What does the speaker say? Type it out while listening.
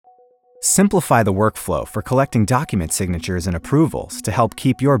Simplify the workflow for collecting document signatures and approvals to help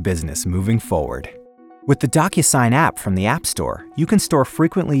keep your business moving forward. With the DocuSign app from the App Store, you can store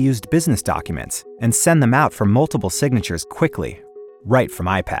frequently used business documents and send them out for multiple signatures quickly, right from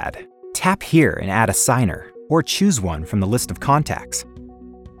iPad. Tap here and add a signer, or choose one from the list of contacts.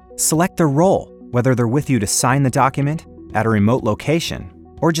 Select their role, whether they're with you to sign the document, at a remote location,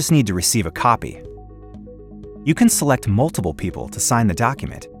 or just need to receive a copy. You can select multiple people to sign the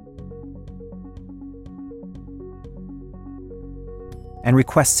document and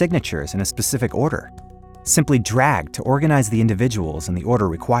request signatures in a specific order. Simply drag to organize the individuals in the order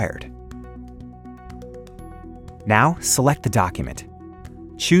required. Now, select the document.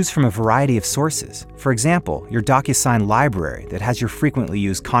 Choose from a variety of sources, for example, your DocuSign library that has your frequently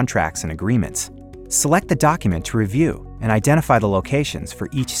used contracts and agreements. Select the document to review and identify the locations for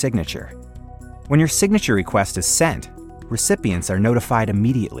each signature. When your signature request is sent, recipients are notified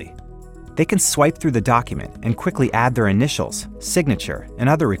immediately. They can swipe through the document and quickly add their initials, signature, and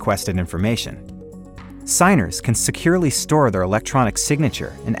other requested information. Signers can securely store their electronic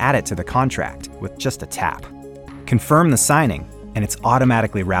signature and add it to the contract with just a tap. Confirm the signing, and it's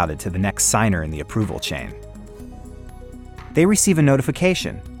automatically routed to the next signer in the approval chain. They receive a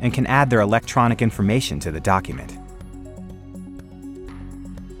notification and can add their electronic information to the document.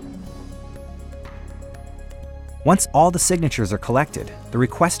 Once all the signatures are collected, the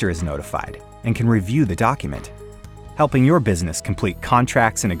requester is notified and can review the document, helping your business complete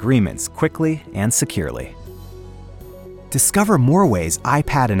contracts and agreements quickly and securely. Discover more ways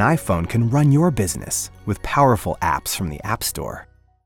iPad and iPhone can run your business with powerful apps from the App Store.